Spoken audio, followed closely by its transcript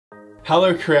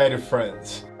Hello creative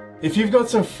friends. If you've got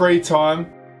some free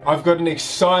time, I've got an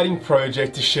exciting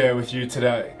project to share with you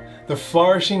today, the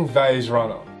Flourishing Vase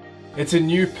Runner. It's a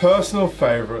new personal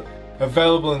favourite,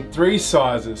 available in 3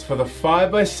 sizes for the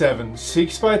 5x7,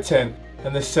 6x10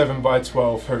 and the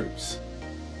 7x12 hoops.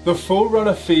 The full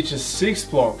runner features 6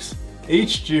 blocks,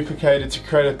 each duplicated to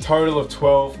create a total of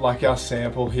 12 like our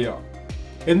sample here.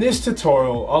 In this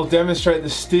tutorial, I'll demonstrate the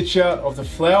stitch out of the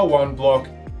flower 1 block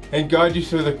and guide you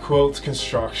through the quilt's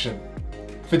construction.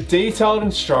 For detailed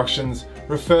instructions,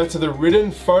 refer to the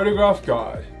written photograph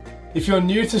guide. If you're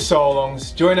new to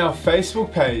sew-alongs, join our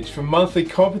Facebook page for monthly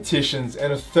competitions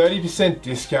and a 30%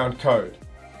 discount code.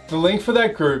 The link for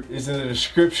that group is in the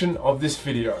description of this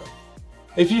video.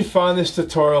 If you find this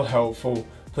tutorial helpful,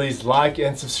 please like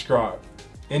and subscribe.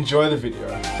 Enjoy the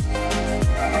video.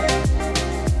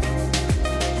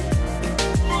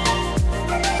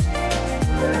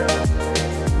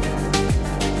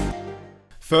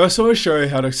 First, I will show you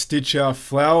how to stitch our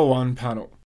flower 1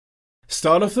 panel.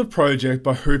 Start off the project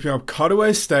by hooping up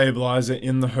cutaway stabilizer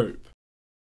in the hoop.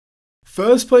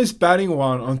 First, place batting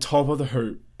 1 on top of the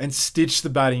hoop and stitch the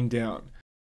batting down.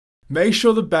 Make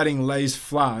sure the batting lays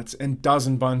flat and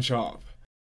doesn't bunch up.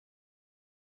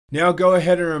 Now go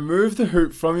ahead and remove the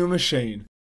hoop from your machine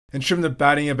and trim the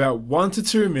batting about 1 to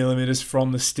 2 mm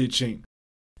from the stitching.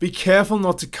 Be careful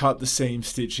not to cut the seam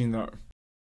stitching though.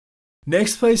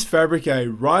 Next, place fabric A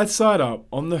right side up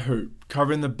on the hoop,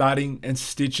 covering the batting and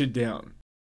stitch it down.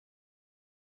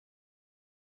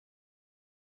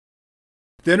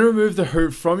 Then remove the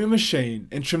hoop from your machine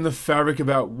and trim the fabric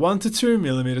about 1 to 2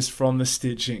 mm from the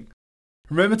stitching.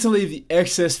 Remember to leave the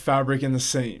excess fabric in the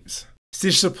seams.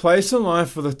 Stitch the placer line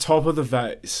for the top of the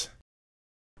vase.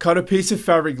 Cut a piece of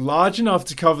fabric large enough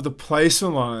to cover the placer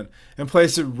line and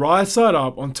place it right side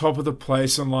up on top of the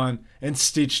placer line and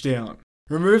stitch down.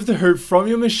 Remove the hoop from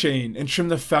your machine and trim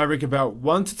the fabric about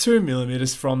 1 to 2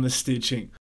 mm from the stitching.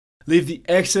 Leave the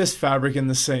excess fabric in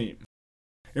the seam.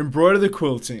 Embroider the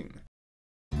quilting.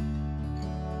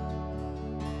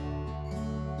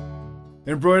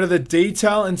 Embroider the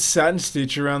detail and satin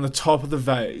stitch around the top of the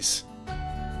vase.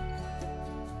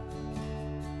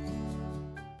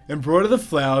 Embroider the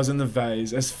flowers in the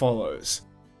vase as follows.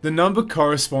 The number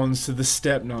corresponds to the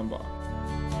step number.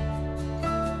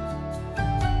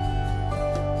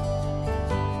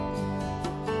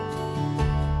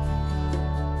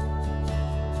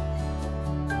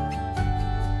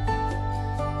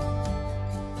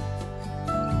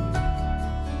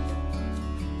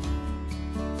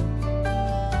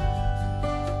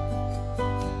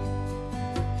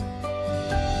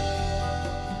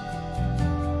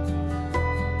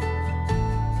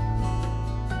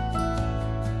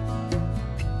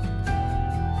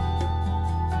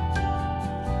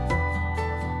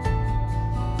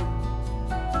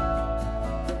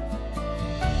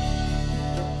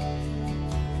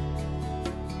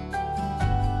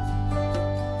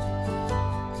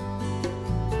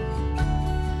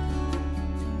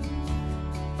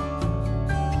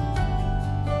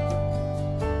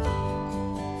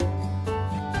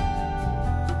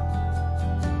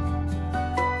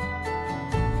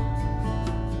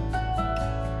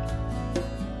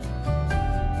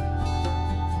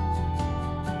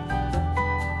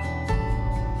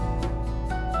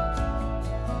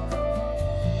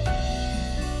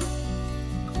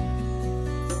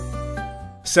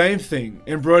 Same thing,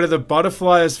 embroider the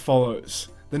butterfly as follows.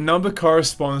 The number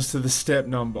corresponds to the step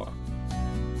number.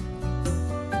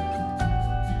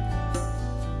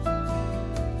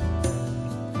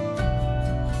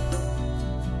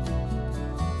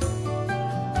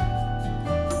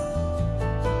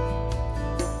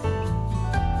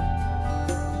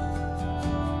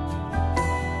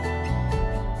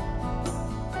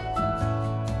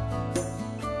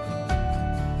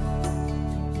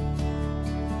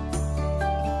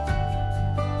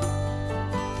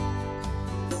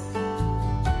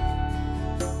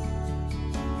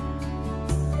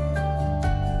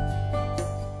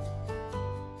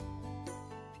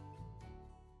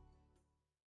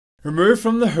 Remove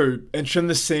from the hoop and trim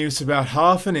the seams to about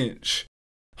 1/2 inch.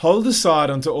 Hold aside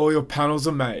until all your panels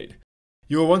are made.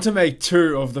 You will want to make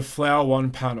 2 of the flower 1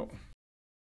 panel.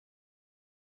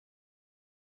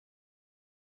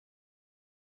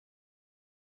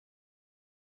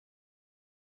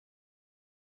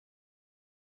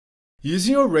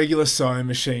 Using your regular sewing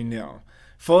machine now,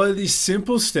 follow these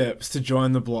simple steps to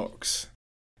join the blocks.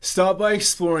 Start by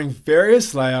exploring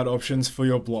various layout options for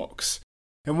your blocks.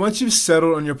 And once you've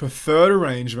settled on your preferred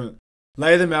arrangement,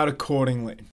 lay them out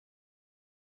accordingly.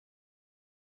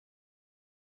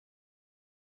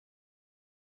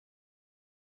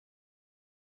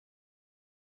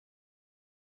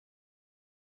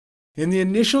 In the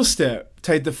initial step,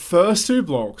 take the first 2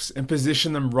 blocks and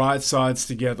position them right sides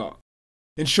together.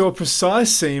 Ensure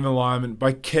precise seam alignment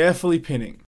by carefully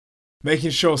pinning,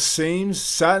 making sure seams,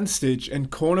 satin stitch and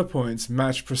corner points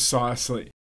match precisely.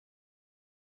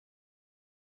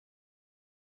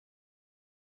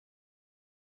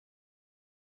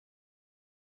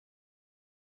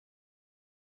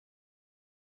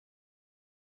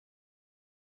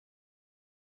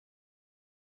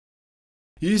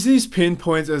 Use these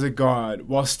pinpoints as a guide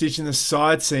while stitching the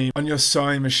side seam on your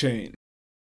sewing machine.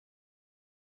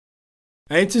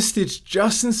 Aim to stitch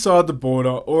just inside the border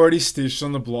already stitched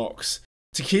on the blocks,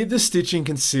 to keep the stitching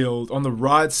concealed on the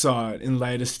right side in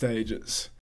later stages.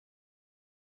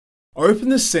 Open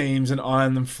the seams and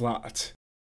iron them flat.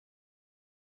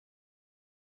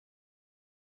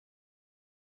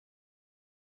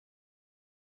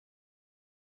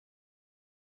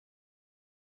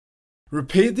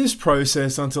 Repeat this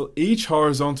process until each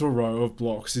horizontal row of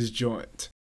blocks is joined.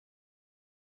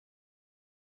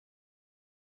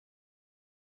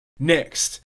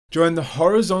 Next, join the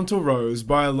horizontal rows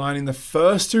by aligning the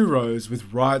first 2 rows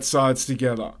with right sides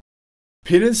together.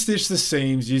 Pin and stitch the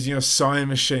seams using your sewing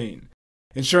machine,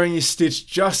 ensuring you stitch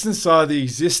just inside the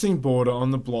existing border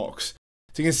on the blocks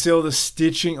to conceal the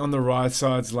stitching on the right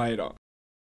sides later.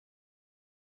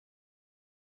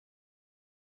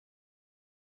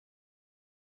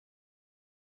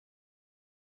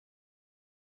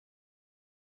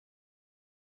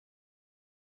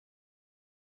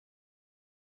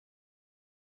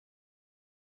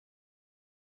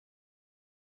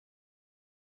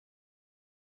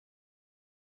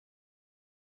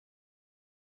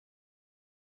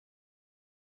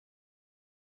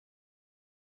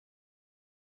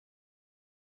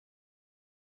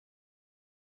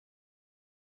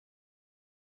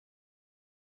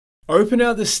 Open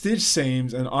out the stitch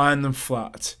seams and iron them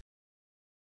flat.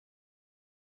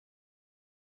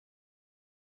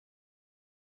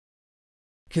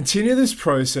 Continue this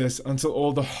process until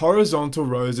all the horizontal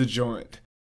rows are joined.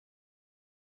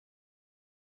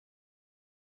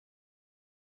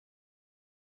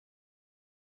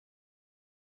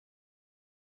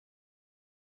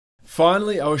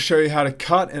 Finally, I will show you how to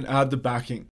cut and add the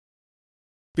backing.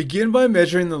 Begin by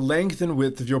measuring the length and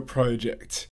width of your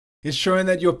project, ensuring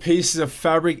that your pieces of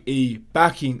fabric E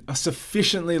backing are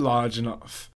sufficiently large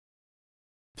enough.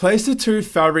 Place the 2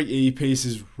 fabric E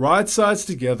pieces right sides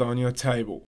together on your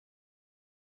table.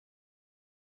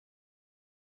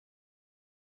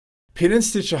 Pin and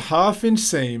stitch a 1/2 inch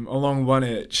seam along one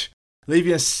edge,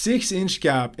 leaving a 6-inch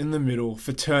gap in the middle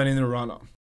for turning the runner.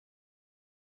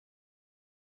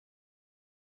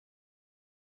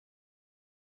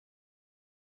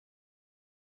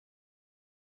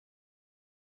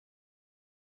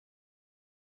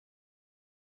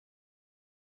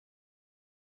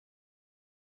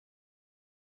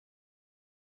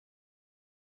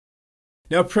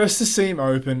 Now press the seam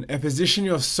open and position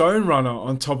your sewn runner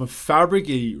on top of fabric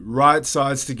E right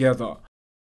sides together.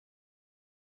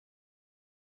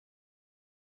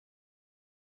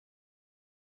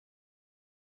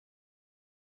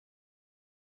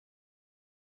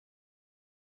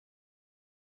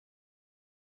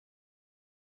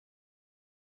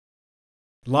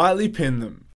 Lightly pin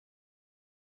them.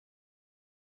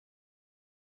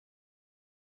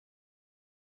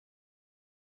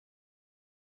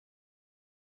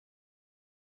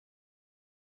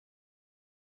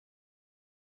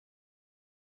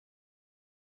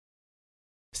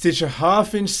 Stitch a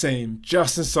 1/2 inch seam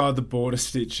just inside the border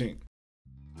stitching.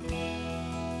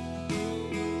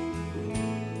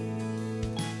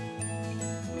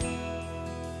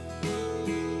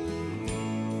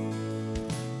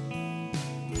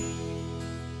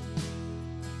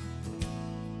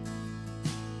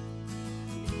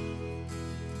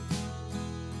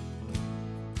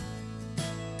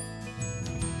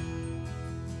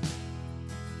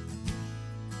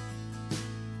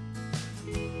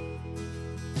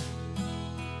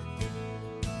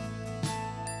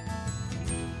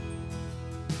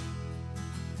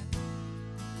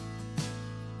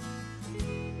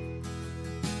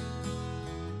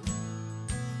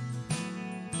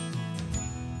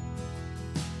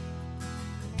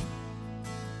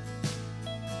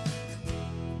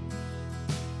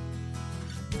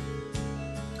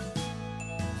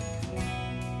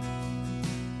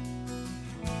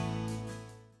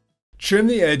 Trim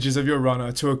the edges of your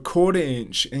runner to a 1/4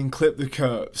 inch and clip the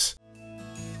curves.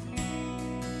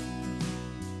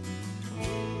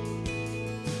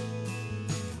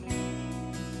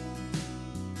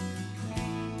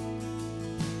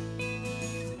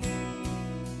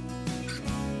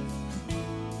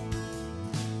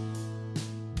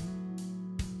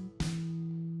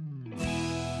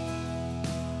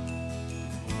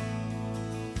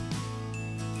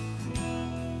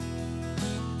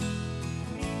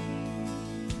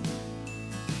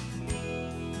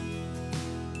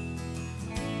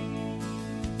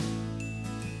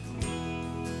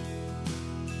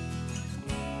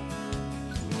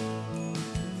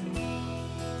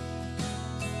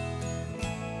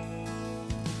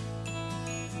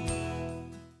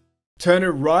 Turn it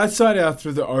right side out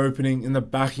through the opening in the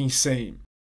backing seam.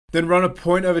 Then run a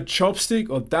point over chopstick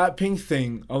or that pink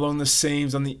thing along the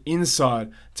seams on the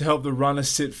inside to help the runner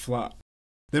sit flat.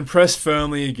 Then press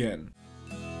firmly again.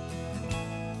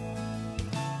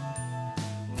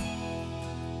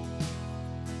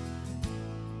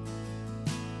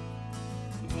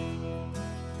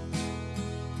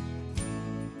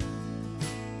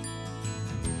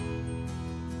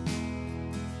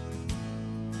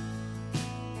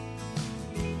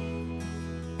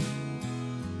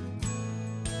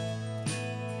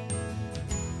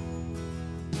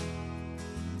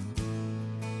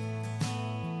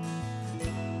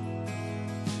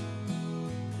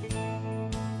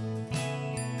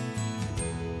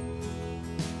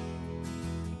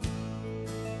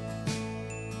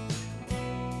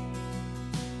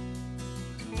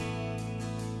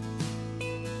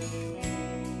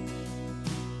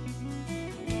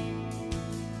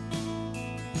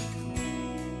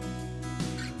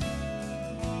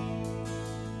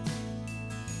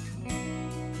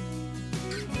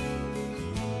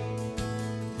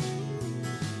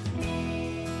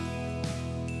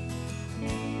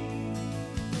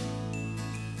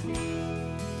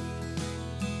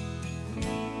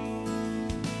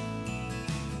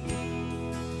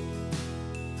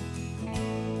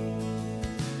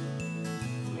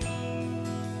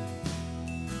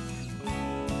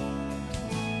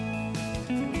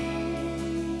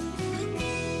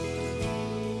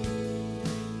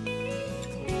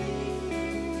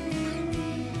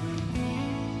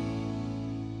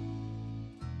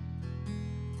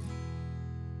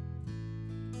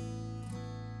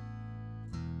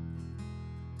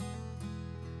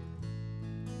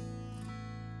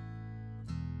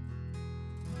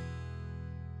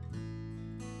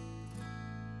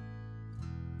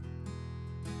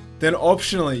 Then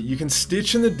optionally, you can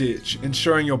stitch in the ditch,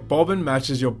 ensuring your bobbin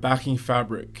matches your backing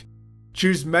fabric.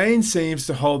 Choose main seams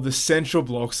to hold the central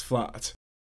blocks flat.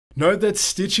 Note that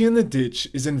stitching in the ditch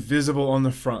is invisible on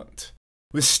the front,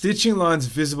 with stitching lines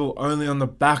visible only on the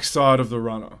back side of the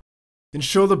runner.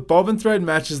 Ensure the bobbin thread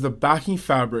matches the backing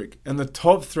fabric and the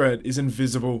top thread is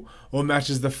invisible or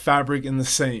matches the fabric in the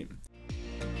seam.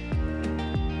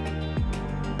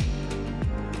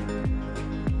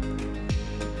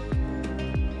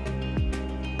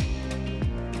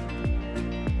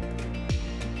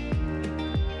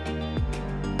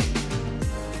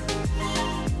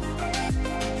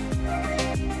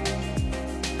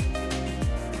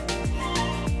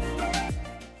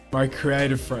 My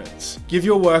creative friends, give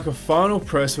your work a final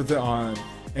press with the iron,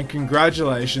 and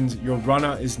congratulations, your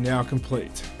runner is now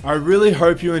complete. I really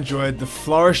hope you enjoyed the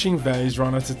Flourishing Vase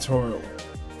Runner tutorial.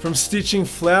 From stitching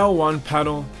flower 1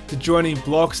 panel to joining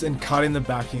blocks and cutting the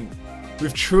backing,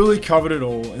 we've truly covered it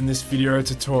all in this video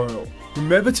tutorial.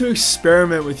 Remember to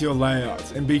experiment with your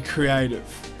layout and be creative,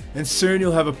 and soon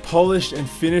you'll have a polished and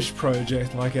finished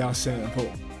project like our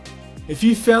sample. If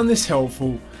you found this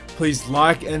helpful, please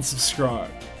like and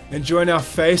subscribe. And join our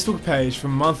Facebook page for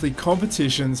monthly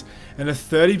competitions and a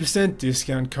 30%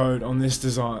 discount code on this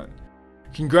design.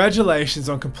 Congratulations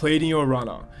on completing your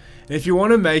runner. And if you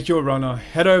want to make your runner,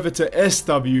 head over to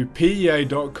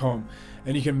swpea.com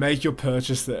and you can make your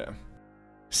purchase there.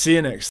 See you next time.